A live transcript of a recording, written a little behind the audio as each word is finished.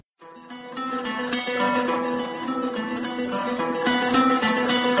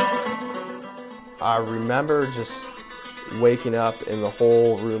I remember just waking up and the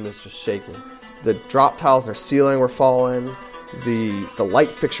whole room is just shaking. The drop tiles in our ceiling were falling, the light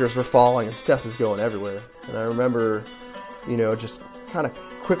fixtures were falling, and stuff is going everywhere. And I remember, just kind of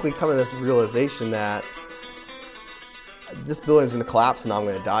quickly coming to this realization that this building's going to collapse and I'm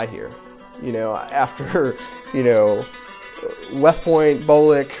going to die here. After, West Point,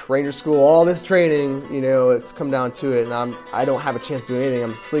 Bolick, Ranger School, all this training, it's come down to it, and I don't have a chance to do anything.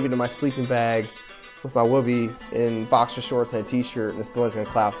 I'm sleeping in my sleeping bag with my whoopee in boxer shorts and a t-shirt, and this building's going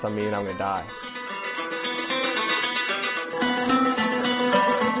to collapse on me and I'm going to die.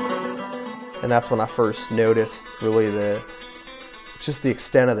 And that's when I first noticed really the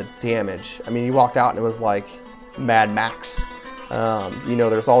extent of the damage. I mean, you walked out and it was like Mad Max.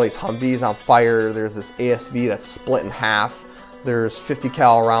 There's all these Humvees on fire. There's this ASV that's split in half. There's 50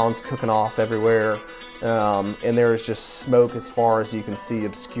 cal rounds cooking off everywhere. And there's just smoke as far as you can see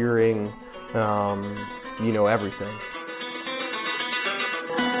obscuring, everything.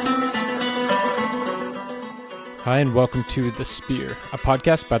 Hi, and welcome to The Spear, a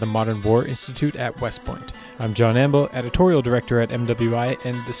podcast by the Modern War Institute at West Point. I'm John Amble, editorial director at MWI,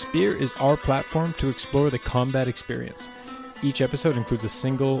 and The Spear is our platform to explore the combat experience. Each episode includes a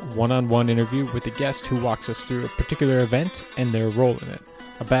single one-on-one interview with a guest who walks us through a particular event and their role in it.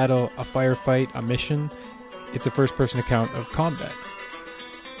 A battle, a firefight, a mission. It's a first-person account of combat.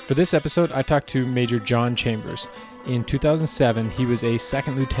 For this episode, I talked to Major John Chambers. In 2007, he was a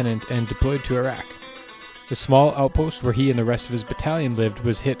second lieutenant and deployed to Iraq. The small outpost where he and the rest of his battalion lived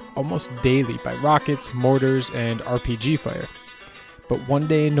was hit almost daily by rockets, mortars, and RPG fire. But one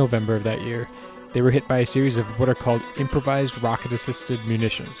day in November of that year, they were hit by a series of what are called improvised rocket-assisted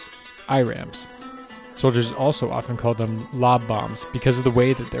munitions, IRAMs. Soldiers also often call them lob bombs because of the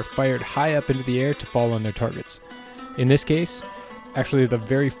way that they're fired high up into the air to fall on their targets. In this case, actually the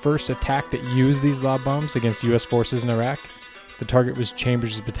very first attack that used these lob bombs against U.S. forces in Iraq, the target was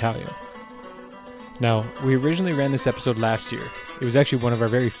Chambers' battalion. Now, we originally ran this episode last year. It was actually one of our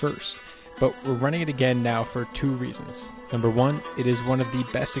very first, but we're running it again now for two reasons. Number one, it is one of the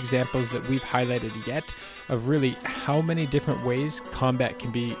best examples that we've highlighted yet of really how many different ways combat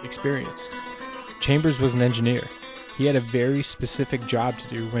can be experienced. Chambers was an engineer. He had a very specific job to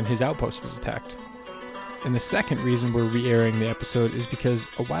do when his outpost was attacked. And the second reason we're re-airing the episode is because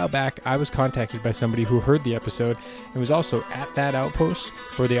a while back I was contacted by somebody who heard the episode and was also at that outpost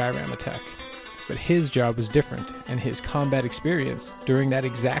for the IRAM attack. But his job was different, and his combat experience during that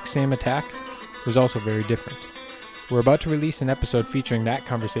exact same attack was also very different. We're about to release an episode featuring that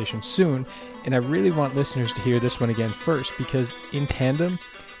conversation soon, and I really want listeners to hear this one again first because in tandem,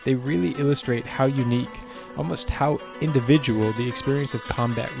 they really illustrate how unique, almost how individual the experience of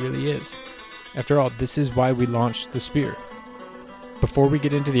combat really is. After all, this is why we launched The Spear. Before we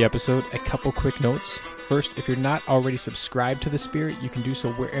get into the episode, a couple quick notes. First, if you're not already subscribed to The Spear, you can do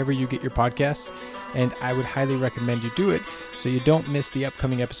so wherever you get your podcasts, and I would highly recommend you do it so you don't miss the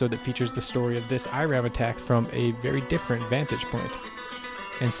upcoming episode that features the story of this IRAM attack from a very different vantage point.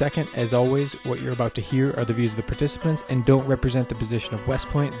 And second, as always, what you're about to hear are the views of the participants and don't represent the position of West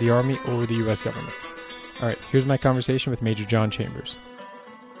Point, the Army, or the U.S. government. All right, here's my conversation with Major John Chambers.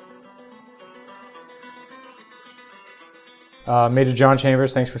 Major John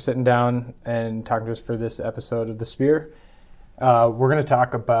Chambers, thanks for sitting down and talking to us for this episode of The Spear. We're going to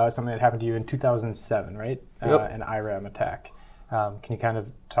talk about something that happened to you in 2007, right? Yep. An IRAM attack. Can you kind of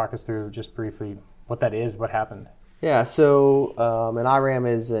talk us through just briefly what that is, what happened? Yeah, so an IRAM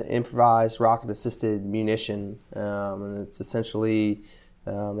is an improvised rocket-assisted munition, and it's essentially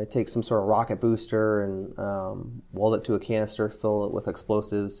they take some sort of rocket booster and weld it to a canister, fill it with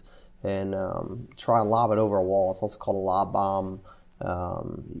explosives, and try and lob it over a wall. It's also called a lob bomb.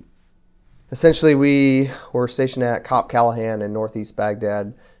 Essentially, we were stationed at Cop Callahan in northeast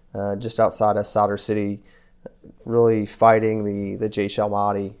Baghdad, just outside of Sadr City, really fighting the Jaysh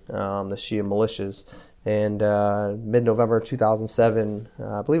al-Mahdi, the Shia militias. And mid-November 2007,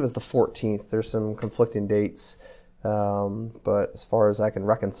 I believe it was the 14th. There's some conflicting dates, but as far as I can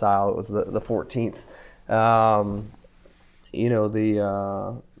reconcile, it was the 14th.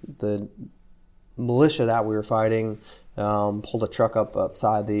 The militia that we were fighting pulled a truck up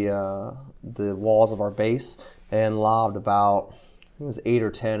outside the walls of our base and lobbed about, I think it was 8 or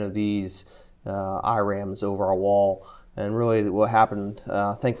 10 of these IRAMs over our wall. And really what happened,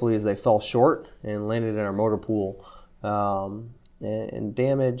 thankfully, is they fell short and landed in our motor pool and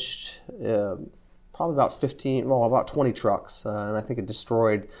damaged probably about 20 trucks. And I think it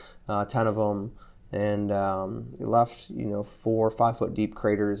destroyed 10 of them. And it left 4 or 5 foot deep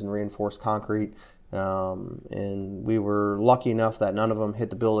craters in reinforced concrete. And we were lucky enough that none of them hit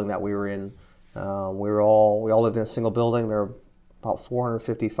the building that we were in. We all lived in a single building. There were about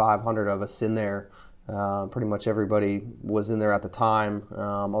 450, 500 of us in there. Pretty much everybody was in there at the time,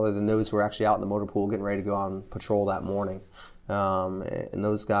 other than those who were actually out in the motor pool getting ready to go on patrol that morning. And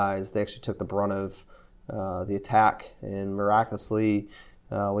those guys, they actually took the brunt of the attack, and miraculously,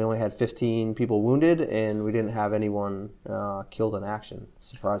 we only had 15 people wounded, and we didn't have anyone killed in action,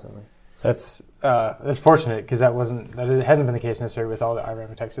 surprisingly. That's fortunate, because that hasn't been the case necessarily with all the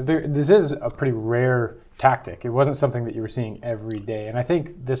IRAM attacks. This is a pretty rare tactic. It wasn't something that you were seeing every day, and I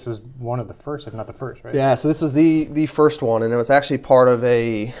think this was one of the first, if not the first, right? Yeah, so this was the first one, and it was actually part of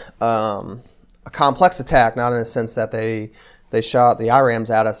a complex attack, not in a sense that they shot the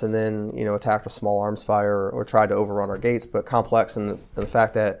IRAMs at us and then attacked with small arms fire or tried to overrun our gates, but complex in the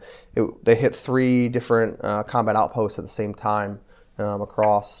fact that they hit 3 different combat outposts at the same time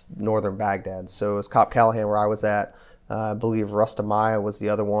across northern Baghdad. So it was Cop Callahan where I was at. I believe Rustamaya was the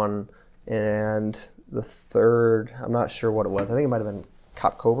other one, and the third, I'm not sure what it was. I think it might have been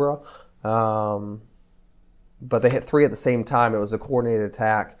Cop Cobra. But they hit 3 at the same time. It was a coordinated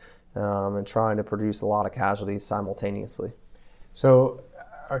attack and trying to produce a lot of casualties simultaneously. So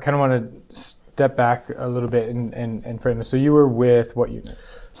I kind of want to step back a little bit and frame this. So you were with what unit?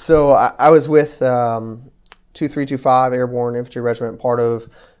 So I was with 2325 Airborne Infantry Regiment, part of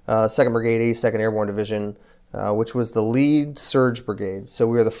 2nd Brigade, 82nd Airborne Division, which was the lead surge brigade. So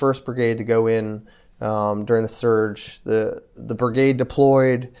we were the first brigade to go in during the surge. The brigade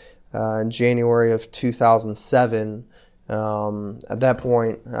deployed in January of 2007. At that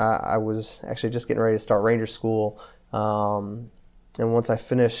point, I was actually just getting ready to start Ranger School. And once I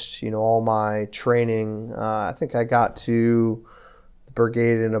finished, all my training, I think I got to the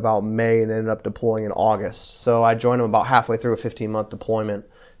brigade in about May and ended up deploying in August. So I joined them about halfway through a 15-month deployment,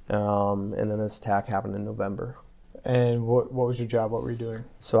 and then this attack happened in November. And what was your job? What were you doing?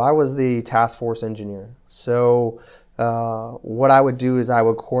 So I was the task force engineer. So what I would do is I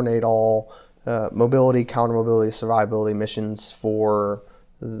would coordinate all mobility, counter-mobility, survivability missions for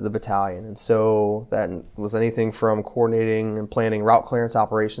the battalion. And so that was anything from coordinating and planning route clearance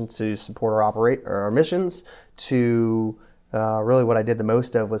operations to support our missions to really what I did the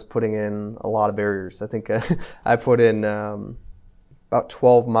most of was putting in a lot of barriers. I think I put in about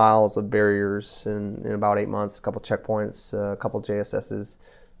 12 miles of barriers in about 8 months, a couple checkpoints, a couple JSSs.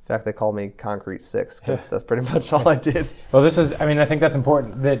 In fact, they called me Concrete 6 because that's pretty much all I did. Well, I think that's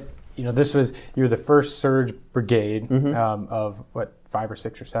important that, you were the first surge brigade of what, 5 or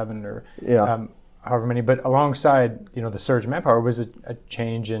 6 or 7 or however many, but alongside, the surge manpower was a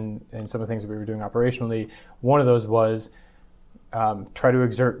change in some of the things that we were doing operationally. One of those was try to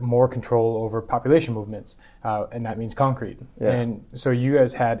exert more control over population movements, and that means concrete. Yeah. And so you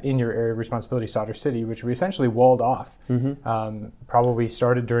guys had in your area of responsibility Sadr City, which we essentially walled off, probably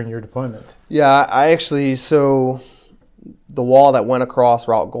started during your deployment. Yeah, I actually, so the wall that went across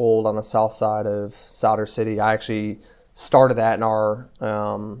Route Gold on the south side of Sadr City, I actually started that in our,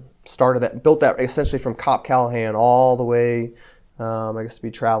 built that essentially from Cop Callahan all the way, I guess to be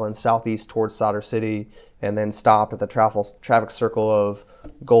traveling southeast towards Sadr City, and then stopped at the traffic circle of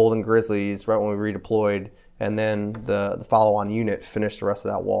Gold and Grizzlies right when we redeployed, and then the follow-on unit finished the rest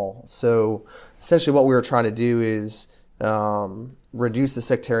of that wall. So essentially what we were trying to do is reduce the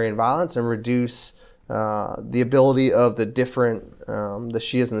sectarian violence and reduce the ability of the different, the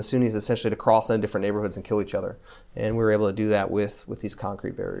Shias and the Sunnis essentially to cross into different neighborhoods and kill each other. And we were able to do that with these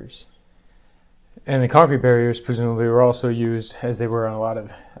concrete barriers. And the concrete barriers presumably were also used, as they were on a lot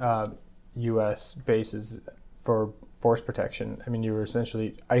of U.S. bases, for force protection. I mean, you were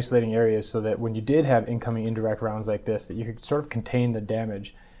essentially isolating areas so that when you did have incoming indirect rounds like this, that you could sort of contain the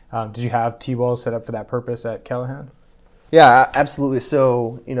damage. Did you have T-walls set up for that purpose at Callahan? Yeah, absolutely.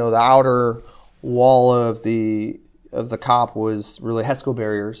 So, the outer wall of the COP was really HESCO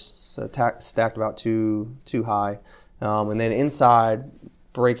barriers, so stacked about too high. And then inside,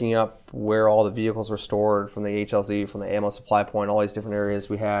 breaking up where all the vehicles were stored from the HLZ, from the ammo supply point, all these different areas.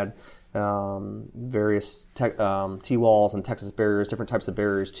 We had various T-walls and Texas barriers, different types of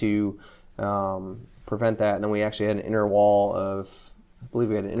barriers to prevent that. And then we actually had an inner wall I believe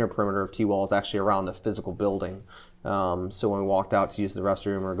we had an inner perimeter of T-walls actually around the physical building. So when we walked out to use the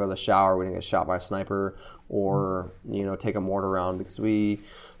restroom or go to the shower, we didn't get shot by a sniper or take a mortar round, because we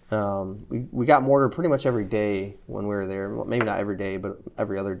got mortar pretty much every day when we were there. Maybe not every day, but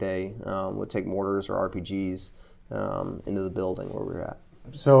every other day would take mortars or RPGs into the building where we were at.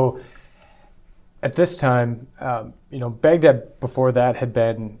 So at this time, Baghdad before that had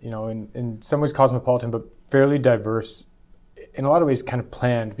been, in some ways cosmopolitan, but fairly diverse. In a lot of ways, kind of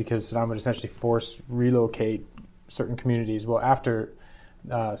planned, because Saddam would essentially relocate certain communities. Well, after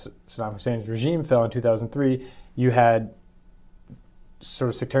Saddam Hussein's regime fell in 2003, you had sort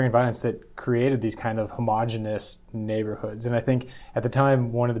of sectarian violence that created these kind of homogenous neighborhoods. And I think at the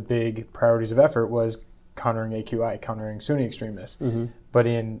time, one of the big priorities of effort was countering AQI, countering Sunni extremists. Mm-hmm. But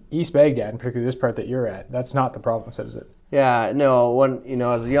in East Baghdad, and particularly this part that you're at, that's not the problem, so is it? Yeah, no. When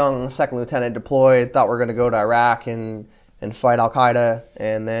as a young second lieutenant deployed, thought we were going to go to Iraq and fight Al Qaeda,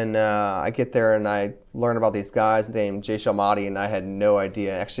 and then I get there and I learn about these guys named Jaish al-Mahdi, and I had no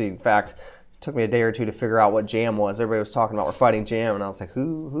idea. Actually, in fact, it took me a day or two to figure out what JAM was. Everybody was talking about we're fighting JAM, and I was like,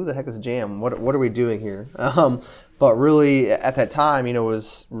 who the heck is JAM? What are we doing here? But really, at that time, it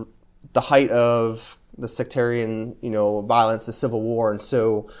was the height of the sectarian, violence, the civil war, and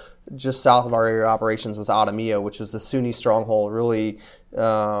so just south of our area of operations was Adamiyah, which was the Sunni stronghold, really,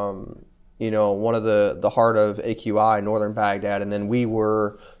 one of the heart of AQI, northern Baghdad, and then we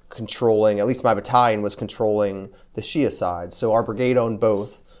were controlling, at least my battalion was controlling the Shia side. So our brigade owned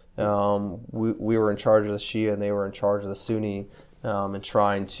both. We were in charge of the Shia and they were in charge of the Sunni, and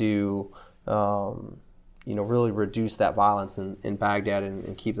trying to, really reduce that violence in Baghdad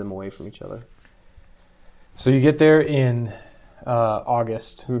and keep them away from each other. So you get there in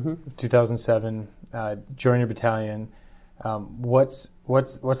August 2007, join your battalion. What's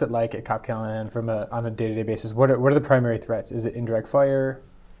it like at Cap Callahan on a day-to-day basis? What are the primary threats? Is it indirect fire?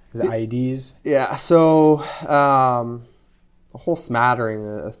 Is it IEDs? Yeah, so a whole smattering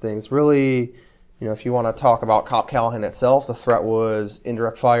of things. Really, if you want to talk about Cap Callahan itself, the threat was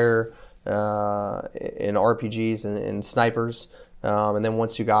indirect fire in RPGs and snipers. And then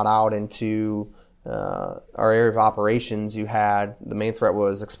once you got out into our area of operations, you had the main threat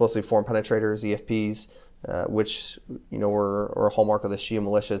was explosively formed penetrators, EFPs, which were a hallmark of the Shia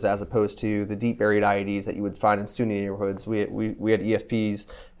militias, as opposed to the deep buried IEDs that you would find in Sunni neighborhoods. We had EFPs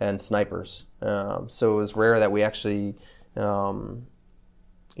and snipers, so it was rare that we actually had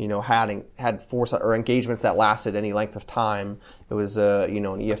force or engagements that lasted any length of time. It was an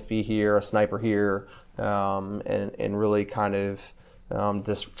EFP here, a sniper here, and really kind of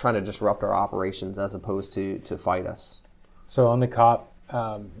just trying to disrupt our operations as opposed to fight us. So on the COP,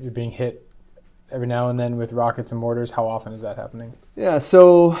 you're being hit every now and then with rockets and mortars. How often is that happening? Yeah,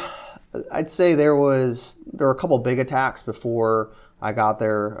 so I'd say there were a couple big attacks before I got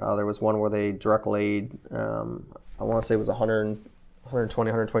there. There was one where they direct laid, I want to say it was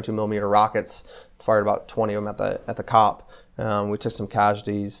 120, 122 millimeter rockets, fired about 20 of them at the COP. We took some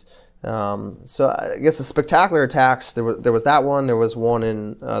casualties. So I guess the spectacular attacks, there was that one. There was one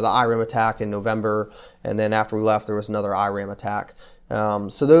in the IRAM attack in November, and then after we left, there was another IRAM attack.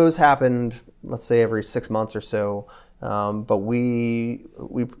 So those happened, let's say, every 6 months or so. But we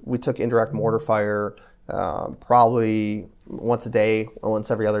took indirect mortar fire probably once a day, once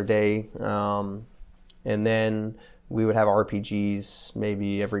every other day, and then we would have RPGs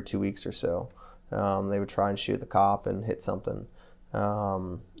maybe every 2 weeks or so. They would try and shoot the COP and hit something.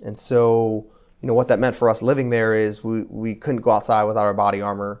 And so, what that meant for us living there is we couldn't go outside without our body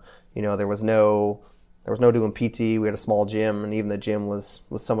armor. There was no doing PT. We had a small gym, and even the gym was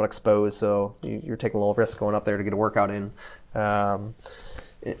somewhat exposed, so you're taking a little risk going up there to get a workout in. And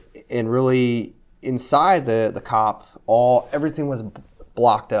really, inside the COP, everything was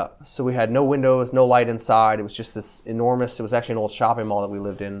blocked up. So we had no windows, no light inside. It was just this enormous, it was actually an old shopping mall that we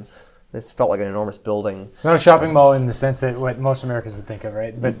lived in. This felt like an enormous building. It's not a shopping mall in the sense that what most Americans would think of,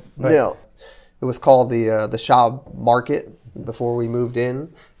 right? But no, it was called the Shop Market before we moved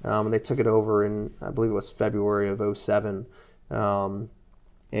in. They took it over in, I believe it was February of 2007. And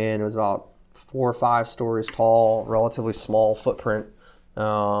it was about 4 or 5 stories tall, relatively small footprint.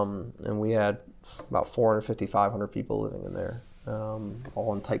 And we had about 450, 500 people living in there,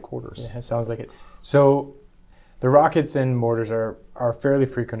 all in tight quarters. Yeah, it sounds like it. So the rockets and mortars are a fairly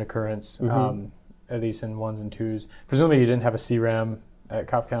frequent occurrence, at least in 1s and 2s. Presumably you didn't have a CRAM at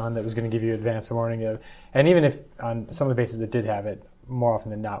Cap Callahan that was going to give you advance warning of, and even if on some of the bases that did have it, more often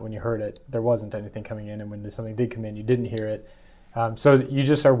than not, when you heard it, there wasn't anything coming in, and when something did come in, you didn't hear it. So you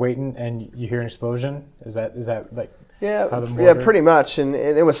just are waiting, and you hear an explosion. Is that like yeah, pretty much. And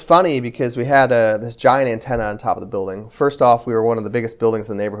it was funny because we had this giant antenna on top of the building. First off, we were one of the biggest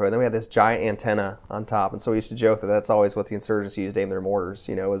buildings in the neighborhood. Then we had this giant antenna on top, and so we used to joke that that's always what the insurgents used to aim their mortars.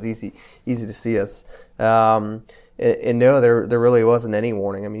 It was easy to see us. And no, there really wasn't any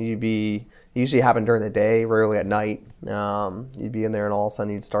warning. I mean, it usually happened during the day, rarely at night. You'd be in there, and all of a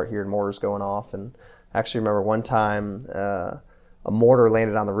sudden you'd start hearing mortars going off. And I actually remember one time a mortar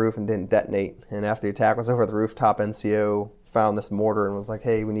landed on the roof and didn't detonate. And after the attack was over, the rooftop NCO found this mortar and was like,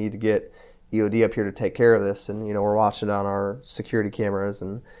 "Hey, we need to get EOD up here to take care of this." And we're watching it on our security cameras,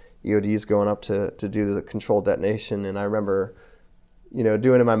 and EOD's going up to do the controlled detonation. And I remember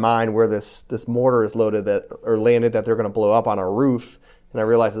doing in my mind where this mortar is loaded or landed that they're going to blow up on our roof. And I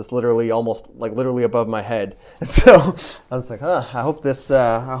realized it's literally above my head. And so I was like, I hope this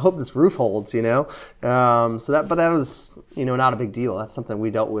roof holds, but that was, not a big deal. That's something we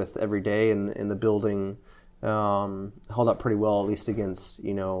dealt with every day in the building. Held up pretty well, at least against,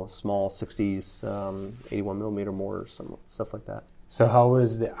 small 60s, 81 millimeter mortars, stuff like that. So how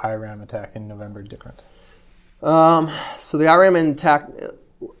was the IRAM attack in November different? So the IRAM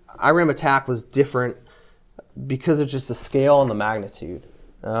attack was different because of just the scale and the magnitude.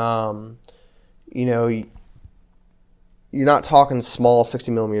 You're not talking small 60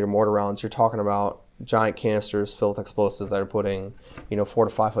 millimeter mortar rounds. You're talking about giant canisters filled with explosives that are putting, 4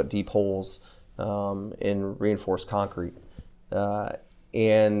 to 5 foot deep holes in reinforced concrete.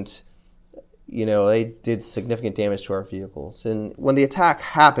 And they did significant damage to our vehicles. And when the attack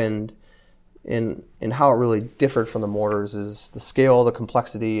happened, and how it really differed from the mortars is the scale, the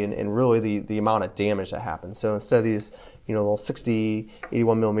complexity, and really the amount of damage that happened. So instead of these, little 60,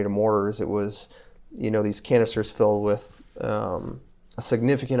 81 millimeter mortars, it was, these canisters filled with a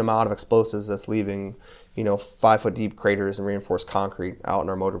significant amount of explosives that's leaving, 5 foot deep craters and reinforced concrete out in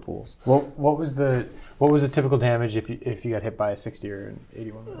our motor pools. What was the typical damage if you got hit by a 60 or an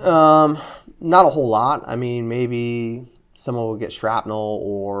 81? Not a whole lot. I mean, maybe someone would get shrapnel,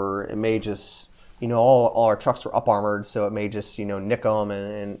 or it may just, all our trucks were up armored, so it may just, nick them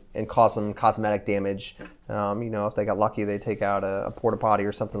and cause some cosmetic damage. If they got lucky, they take out a porta potty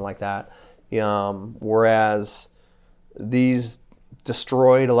or something like that. Whereas these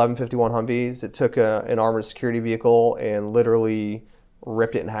destroyed 1151 Humvees, it took an armored security vehicle and literally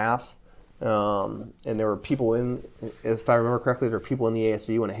ripped it in half. And there were people if I remember correctly, there were people in the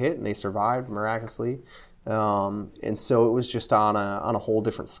ASV when it hit, and they survived miraculously. And so it was just on a whole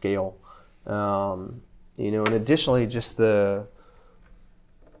different scale. And additionally, just the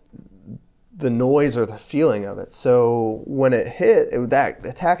noise or the feeling of it. So when it hit, that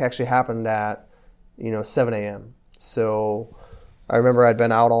attack actually happened at 7 a.m. So I remember I'd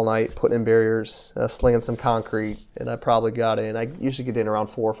been out all night putting in barriers, slinging some concrete, and I probably got in. I usually get in around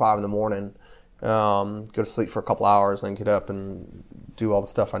 4 or 5 in the morning, go to sleep for a couple hours, and then get up and do all the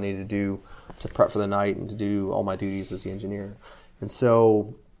stuff I needed to do to prep for the night and to do all my duties as the engineer. And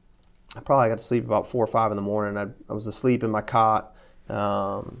so I probably got to sleep about 4 or 5 in the morning. I was asleep in my cot. We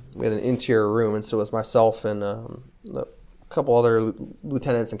had an interior room, and so it was myself and a couple other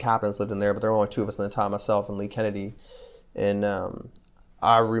lieutenants and captains lived in there, but there were only 2 of us at the time, myself and Lee Kennedy. And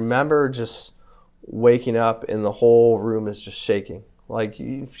I remember just waking up and the whole room is just shaking. Like,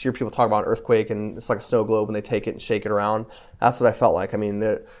 you hear people talk about an earthquake and it's like a snow globe and they take it and shake it around. That's what I felt like. I mean,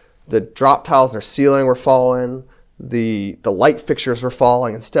 the drop tiles in their ceiling were falling, the light fixtures were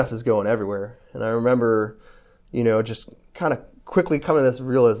falling, and stuff is going everywhere. And I remember, just kind of quickly coming to this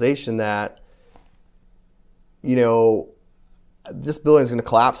realization that, this building is going to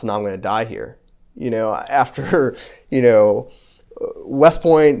collapse and I'm going to die here. After, West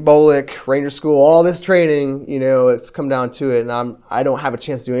Point, Bolick, Ranger School, all this training, it's come down to it, and I don't have a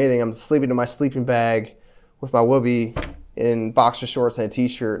chance to do anything. I'm sleeping in my sleeping bag with my whoopee in boxer shorts and a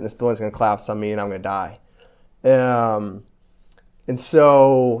t-shirt, and this building's going to collapse on me and I'm going to die. And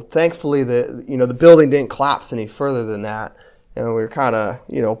so thankfully the building didn't collapse any further than that. And we were kind of,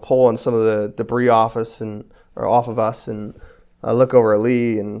 pulling some of the debris off of us, and I look over at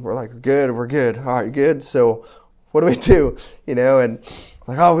Lee and we're like, we're good. All right, good. So what do we do? And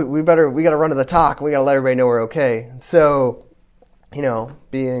like, we got to run to the TOC. We got to let everybody know we're okay. So,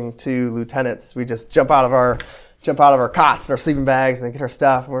 being 2 lieutenants, we just jump out of our cots and our sleeping bags and get our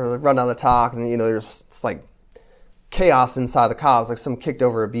stuff. And we're run down the TOC, and it's like chaos inside the cops, like someone kicked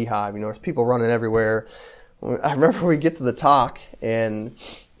over a beehive. There's people running everywhere. I remember we get to the TOC and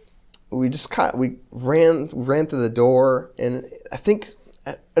we ran through the door, and I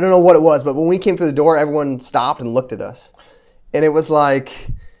don't know what it was, but when we came through the door, everyone stopped and looked at us. And it was like,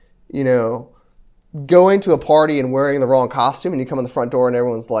 going to a party and wearing the wrong costume, and you come in the front door and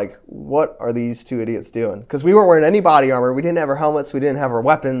everyone's like, what are these 2 idiots doing? Because we weren't wearing any body armor. We didn't have our helmets. We didn't have our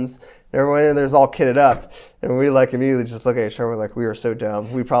weapons. Everyone in there's all kitted up. And we immediately just look at each other. We're like, we were so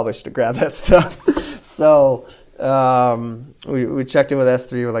dumb. We probably should have grabbed that stuff. So we checked in with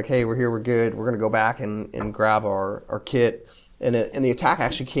S3. We're like, hey, we're here. We're good. We're going to go back and grab our kit. And the attack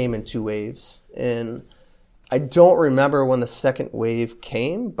actually came in 2 waves. And I don't remember when the second wave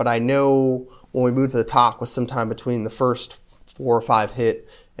came, but I know when we moved to the TOC was sometime between the first 4 or 5 hit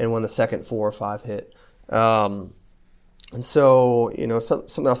and when the second 4 or 5 hit. And so,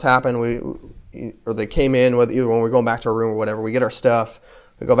 something else happened. Or they came in, either when we're going back to our room or whatever. We get our stuff.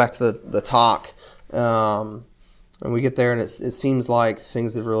 We go back to the TOC. And we get there, and it seems like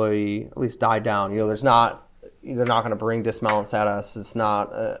things have really at least died down. They're not going to bring dismounts at us. It's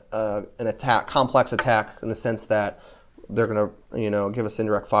not an complex attack in the sense that they're going to, give us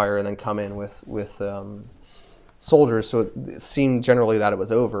indirect fire and then come in with soldiers. So it seemed generally that it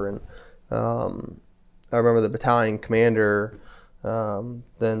was over. And I remember the battalion commander, then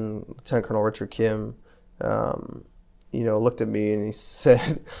Lieutenant Colonel Richard Kim, looked at me and he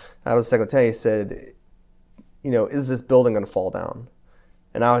said, I was second lieutenant, he said, is this building going to fall down?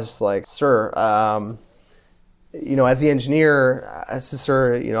 And I was just like, sir, as the engineer, I said,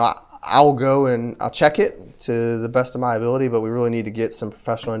 sir, I'll go and I'll check it to the best of my ability, but we really need to get some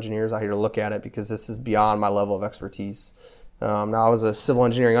professional engineers out here to look at it because this is beyond my level of expertise. Now, I was a civil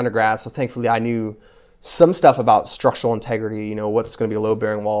engineering undergrad, so thankfully I knew some stuff about structural integrity, what's going to be a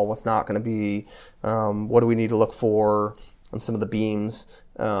load-bearing wall, what's not going to be, what do we need to look for on some of the beams,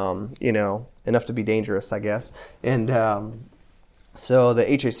 enough to be dangerous, I guess. And so the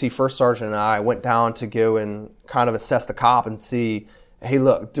HAC first sergeant and I went down to go and kind of assess the COP and see, hey,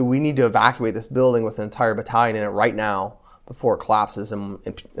 look, do we need to evacuate this building with an entire battalion in it right now before it collapses and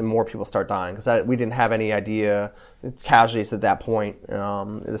more people start dying? Because we didn't have any idea casualties at that point.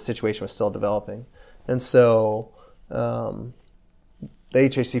 The situation was still developing. And so the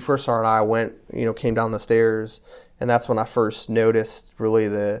HAC first sergeant and I went, came down the stairs, and that's when I first noticed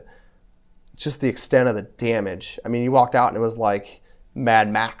really just the extent of the damage. I mean, you walked out and it was like Mad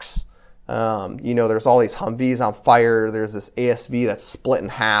Max. There's all these Humvees on fire. There's this ASV that's split in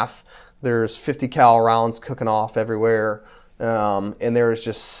half. There's 50 cal rounds cooking off everywhere. And there's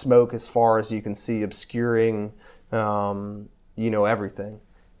just smoke as far as you can see obscuring, everything.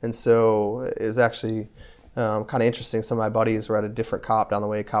 And so it was actually kind of interesting. Some of my buddies were at a different COP down the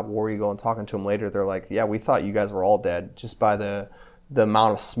way, COP War Eagle, and talking to them later, they're like, yeah, we thought you guys were all dead just by the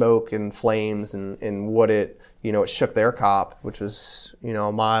amount of smoke and flames and what it shook their COP, which was,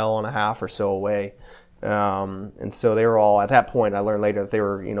 a mile and a half or so away. And so they were all, at that point, I learned later that they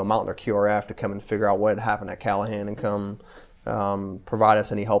were, mounting their QRF to come and figure out what had happened at Callahan and come provide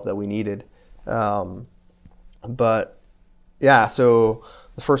us any help that we needed. But yeah, so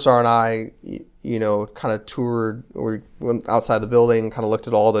the first sergeant and I, kind of toured, we went outside the building, kind of looked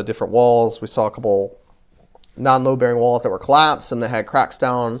at all the different walls. We saw a couple non-load-bearing walls that were collapsed and that had cracks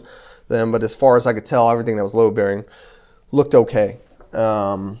down them, but as far as I could tell, everything that was load-bearing looked okay.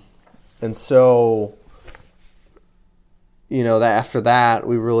 And so, that after that,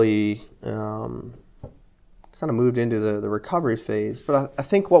 we really kind of moved into the recovery phase. But I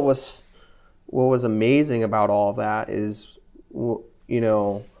think what was amazing about all of that is,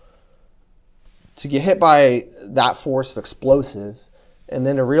 to get hit by that force of explosive and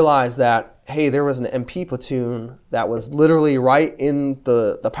then to realize that, hey, there was an MP platoon that was literally right in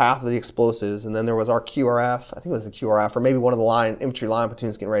the path of the explosives, and then there was our QRF, I think it was the QRF, or maybe one of the infantry line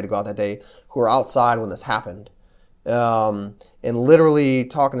platoons getting ready to go out that day, who were outside when this happened. And literally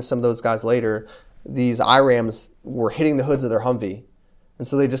talking to some of those guys later, these IRAMs were hitting the hoods of their Humvee. And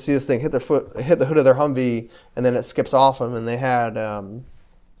so they just see this thing hit the hood of their Humvee, and then it skips off them, and they had a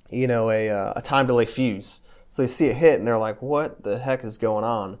time delay fuse. So they see it hit, and they're like, what the heck is going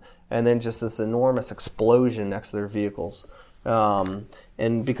on? And then just this enormous explosion next to their vehicles.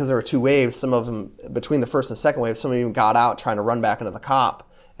 And because there were two waves, some of them, between the first and second wave, some of them even got out trying to run back into the COP,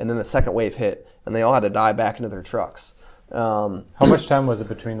 and then the second wave hit, and they all had to dive back into their trucks. How much time was it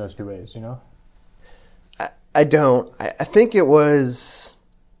between those two waves, I don't. I think it was,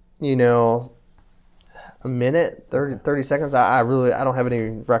 a minute, 30 seconds. I don't have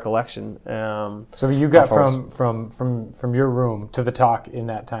any recollection. So you got from your room to the talk in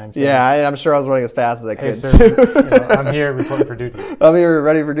that time. So yeah, I'm sure I was running as fast as I could. Sir, I'm here reporting for duty. I'm here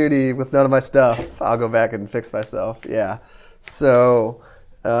ready for duty with none of my stuff. I'll go back and fix myself. Yeah. So,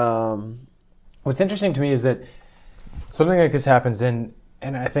 what's interesting to me is that something like this happens and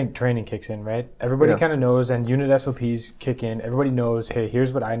I think training kicks in, right? Everybody kind of knows, and unit SOPs kick in. Everybody knows, hey,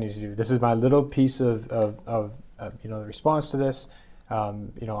 here's what I need to do. This is my little piece of the response to this.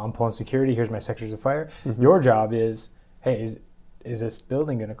 I'm pulling security. Here's my sectors of fire. Mm-hmm. Your job is, hey, is this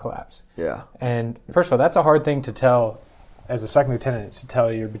building going to collapse? Yeah. And first of all, that's a hard thing to tell as a second lieutenant, to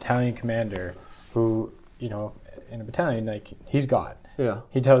tell your battalion commander who, in a battalion, like, he's God. Yeah.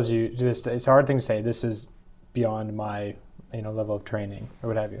 He tells you this. It's a hard thing to say. This is beyond my level of training or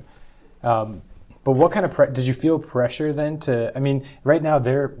what have you. But what kind of did you feel pressure then to? I mean, right now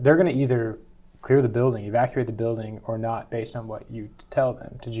they're going to either clear the building, evacuate the building, or not, based on what you tell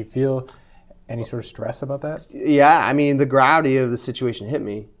them. Did you feel any sort of stress about that? Yeah, I mean, the gravity of the situation hit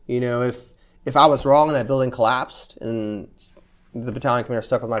me. If I was wrong and that building collapsed and the battalion commander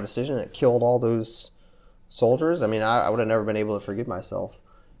stuck with my decision, it killed all those soldiers, I mean, I would have never been able to forgive myself.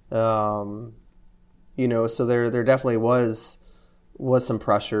 So there definitely was some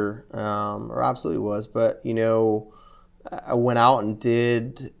pressure, or absolutely was. But, I went out and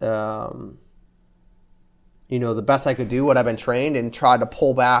did, the best I could do, what I've been trained, and tried to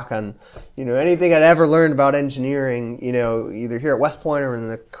pull back on, anything I'd ever learned about engineering, either here at West Point or in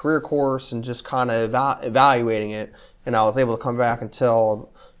the career course, and just kind of evaluating it. And I was able to come back and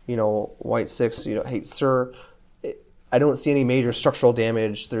tell, White 6, hey, sir, I don't see any major structural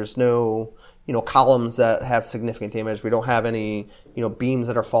damage. There's no, columns that have significant damage. We don't have any, beams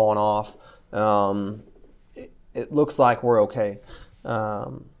that are falling off. It looks like we're okay.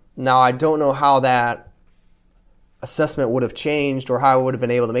 Now, I don't know how that assessment would have changed or how I would have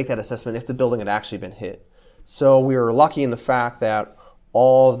been able to make that assessment if the building had actually been hit. So we were lucky in the fact that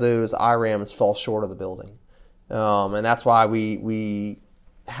all of those IRAMs fell short of the building. And that's why we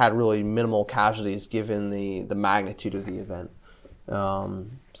had really minimal casualties given the magnitude of the event.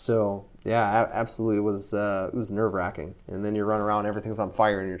 So yeah, absolutely, it was nerve-wracking. And then you run around, everything's on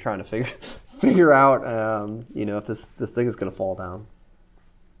fire, and you're trying to figure out if this thing is going to fall down.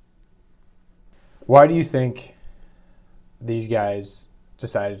 Why do you think these guys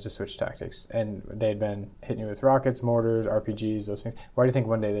decided to switch tactics? And they had been hitting you with rockets, mortars, RPGs, those things. Why do you think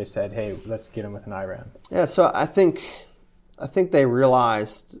one day they said, "Hey, let's get them with an IRAM"? Yeah, so I think they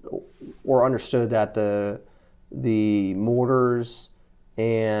realized or understood that the mortars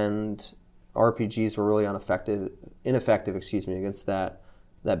and RPGs were really ineffective, against that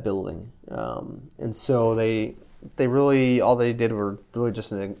building, and so they really, all they did were really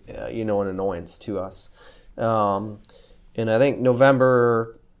just an annoyance to us. And I think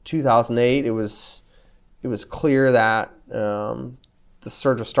November 2008, it was clear that the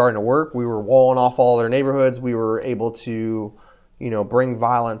surge was starting to work. We were walling off all their neighborhoods. We were able to, bring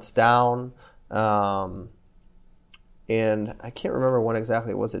violence down. And I can't remember when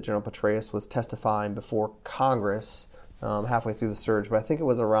exactly it was that General Petraeus was testifying before Congress halfway through the surge, but I think it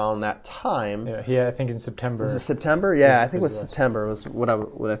was around that time. Yeah, I think in September. Was it September? Yeah, I think it was September was what I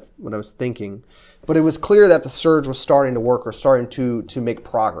was thinking. But it was clear that the surge was starting to work or starting to make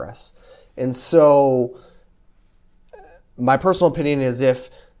progress. And so my personal opinion is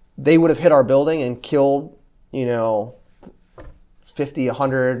if they would have hit our building and killed, 50,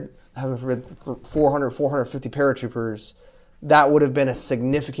 100, 400, 450 paratroopers, that would have been a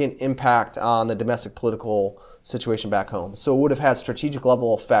significant impact on the domestic political situation back home. So it would have had strategic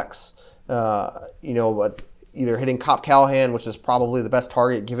level effects, but either hitting Cop Callahan, which is probably the best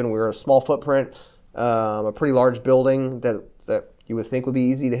target given we're a small footprint, a pretty large building that you would think would be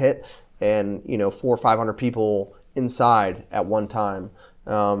easy to hit, and 400 or 500 people inside at one time,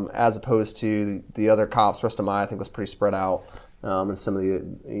 as opposed to the other cops. Rest of I think was pretty spread out, and some of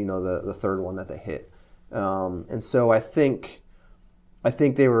the third one that they hit. And so I think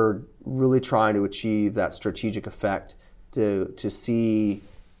they were really trying to achieve that strategic effect to see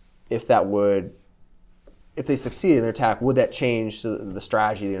if they succeeded in their attack, would that change the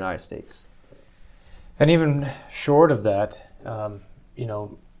strategy of the United States? And even short of that,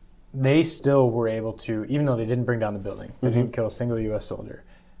 they still were able to, even though they didn't bring down the building, they didn't kill a single U.S. soldier,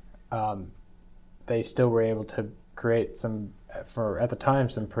 they still were able to create at the time,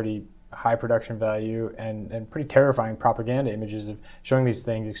 some pretty high production value and pretty terrifying propaganda images of showing these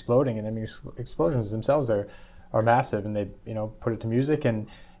things exploding. And I mean, explosions themselves are massive, and they put it to music, and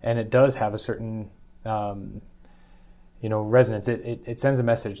it does have a certain resonance. It sends a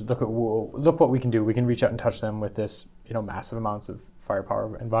message. Look what we can do. We can reach out and touch them with this massive amounts of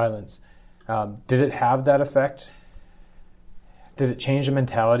firepower and violence. Did it have that effect? Did it change the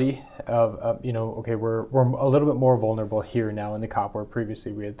mentality of okay, we're a little bit more vulnerable here now in the COP, where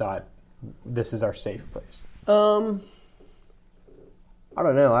previously we had thought this is our safe place? I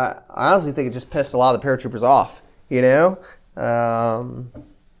don't know. I honestly think it just pissed a lot of the paratroopers off. You're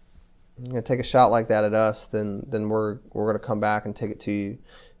gonna take a shot like that at us, then we're gonna come back and take it to you.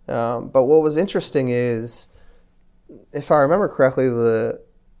 But what was interesting is, if I remember correctly, the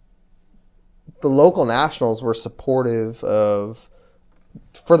local nationals were supportive of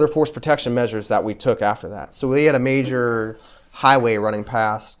further force protection measures that we took after that. So we had a major highway running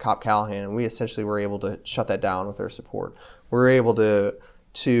past Cop Callahan, and we essentially were able to shut that down with their support. We were able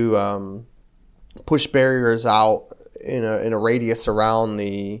to push barriers out in a radius around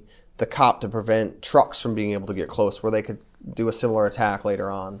the COP to prevent trucks from being able to get close, where they could do a similar attack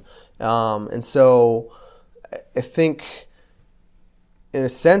later on. And so I think, in a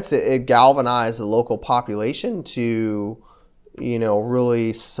sense, it galvanized the local population to,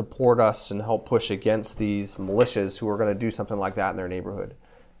 really support us and help push against these militias who are going to do something like that in their neighborhood.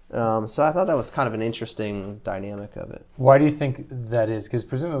 So I thought that was kind of an interesting dynamic of it. Why do you think that is? Because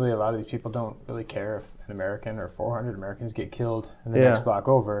presumably a lot of these people don't really care if an American or 400 Americans get killed in the next block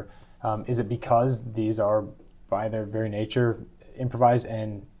over. Is it because these are, by their very nature, improvised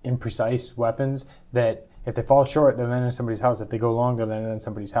and imprecise weapons that if they fall short, they'll land in somebody's house. If they go long, they'll land in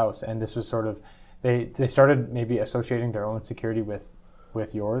somebody's house. And this was sort of, they started maybe associating their own security with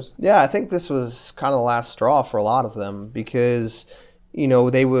yours? Yeah, I think this was kind of the last straw for a lot of them because,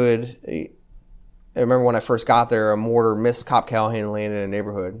 they would, I remember when I first got there, a mortar missed Cop Callahan and landed in a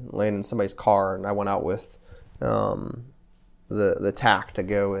neighborhood, landed in somebody's car, and I went out with the TAC to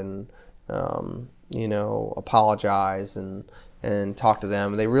go and, apologize and talk to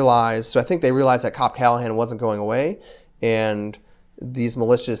them. I think they realized that Cop Callahan wasn't going away, and these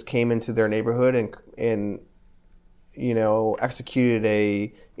militias came into their neighborhood and executed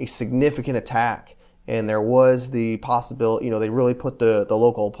a significant attack. And there was the possibility, they really put the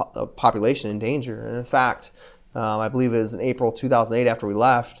local population in danger. And in fact, I believe it was in April 2008 after we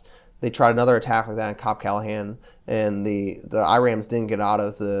left, they tried another attack like that in Cop Callahan, and the IRAMs didn't get out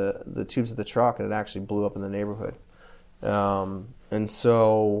of the tubes of the truck, and it actually blew up in the neighborhood. And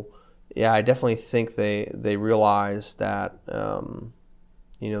so, I definitely think they realized that,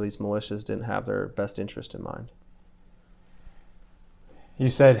 these militias didn't have their best interest in mind.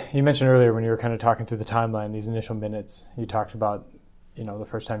 You mentioned earlier when you were kind of talking through the timeline, these initial minutes, you talked about, the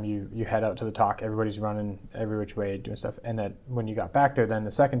first time you head out to the talk, everybody's running every which way, doing stuff. And that when you got back there, then the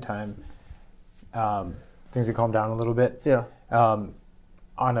second time, things had calmed down a little bit. Yeah. On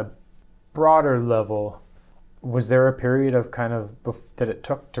a broader level, was there a period of kind of that it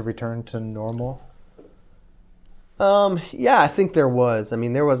took to return to normal? I think there was.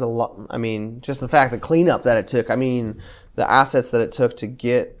 There was a lot. Just the fact, the cleanup that it took. The assets that it took to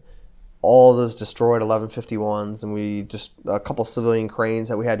get all those destroyed 1151s, and we just a couple civilian cranes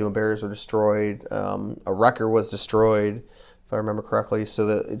that we had doing barriers were destroyed. A wrecker was destroyed, if I remember correctly. So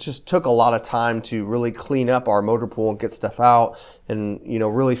that it just took a lot of time to really clean up our motor pool and get stuff out, and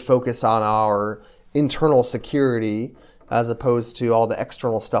really focus on our internal security as opposed to all the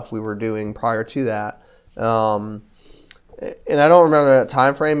external stuff we were doing prior to that. And I don't remember that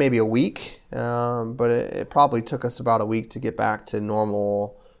time frame, maybe a week, but it probably took us about a week to get back to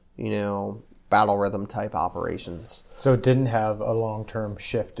normal, battle rhythm type operations. So it didn't have a long-term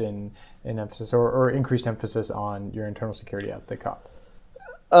shift in emphasis or increased emphasis on your internal security at the COP?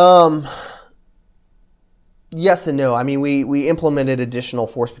 Yes and no. We implemented additional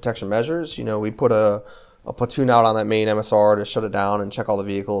force protection measures. We put a platoon out on that main MSR to shut it down and check all the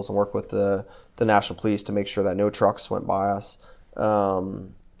vehicles and work with the National Police to make sure that no trucks went by us.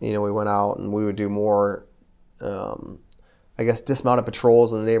 We went out and we would do more, dismounted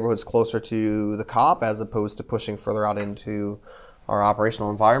patrols in the neighborhoods closer to the COP as opposed to pushing further out into our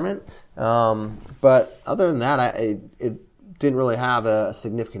operational environment. But other than that, it didn't really have a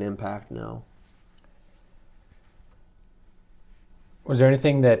significant impact, no. Was there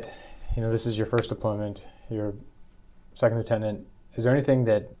anything that, this is your first deployment, you're second lieutenant, is there anything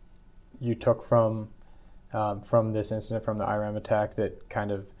that you took from this incident, from the IRAM attack, that kind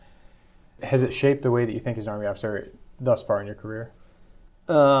of, has it shaped the way that you think as an Army officer thus far in your career?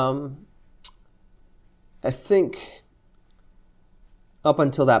 I think up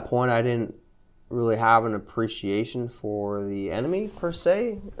until that point, I didn't really have an appreciation for the enemy per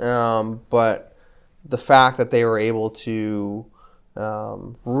se, but the fact that they were able to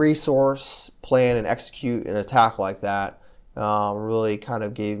resource, plan, and execute an attack like that really kind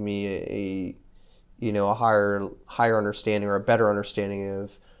of gave me a higher understanding, or a better understanding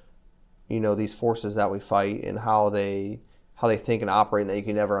of these forces that we fight and how they think and operate, and that you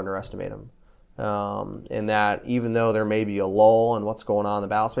can never underestimate them. And that even though there may be a lull in what's going on in the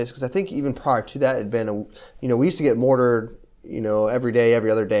battle space, because I think even prior to that, it had been we used to get mortared every day,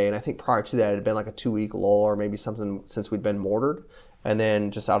 every other day, and I think prior to that it had been like a 2-week lull or maybe something since we'd been mortared, and then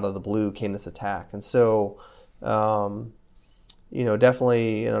just out of the blue came this attack. And so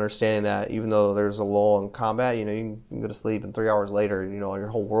definitely an understanding that even though there's a lull in combat, you can go to sleep and 3 hours later, your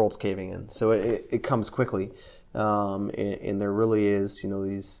whole world's caving in. So it comes quickly, and there really is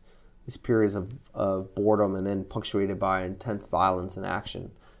these periods of boredom, and then punctuated by intense violence and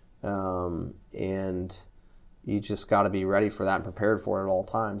action, and you just got to be ready for that and prepared for it at all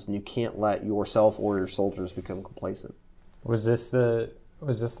times, and you can't let yourself or your soldiers become complacent. Was this the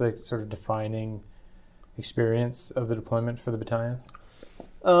sort of defining experience of the deployment for the battalion?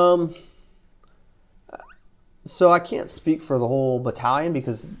 So I can't speak for the whole battalion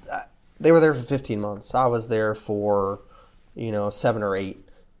because they were there for 15 months. I was there for 7 or 8.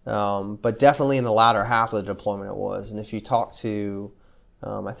 But definitely in the latter half of the deployment it was. And if you talk to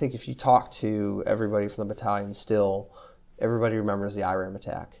I think if you talk to everybody from the battalion still, everybody remembers the IRAM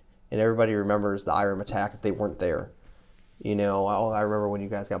attack. And everybody remembers the IRAM attack if they weren't there. You know, I remember when you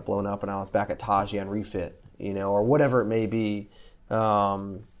guys got blown up and I was back at Taji on refit, you know, or whatever it may be.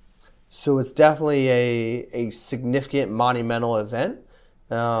 So it's definitely a significant monumental event.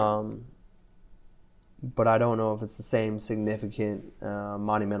 But I don't know if it's the same significant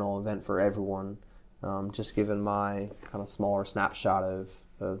monumental event for everyone, just given my kind of smaller snapshot of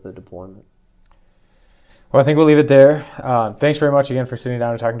the deployment. Well, I think we'll leave it there. Thanks very much again for sitting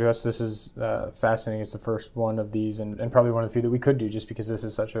down and talking to us. This is fascinating. It's the first one of these and probably one of the few that we could do just because this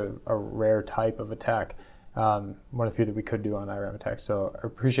is such a rare type of attack. One of the few that we could do on IRAM attacks. So I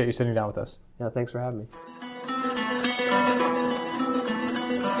appreciate you sitting down with us. Yeah, thanks for having me.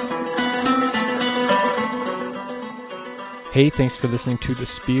 Hey, thanks for listening to The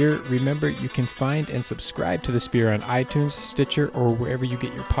Spear. Remember, you can find and subscribe to The Spear on iTunes, Stitcher, or wherever you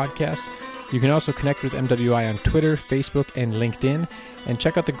get your podcasts. You can also connect with MWI on Twitter, Facebook, and LinkedIn, and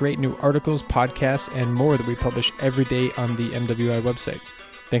check out the great new articles, podcasts, and more that we publish every day on the MWI website.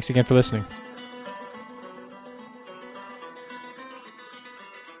 Thanks again for listening.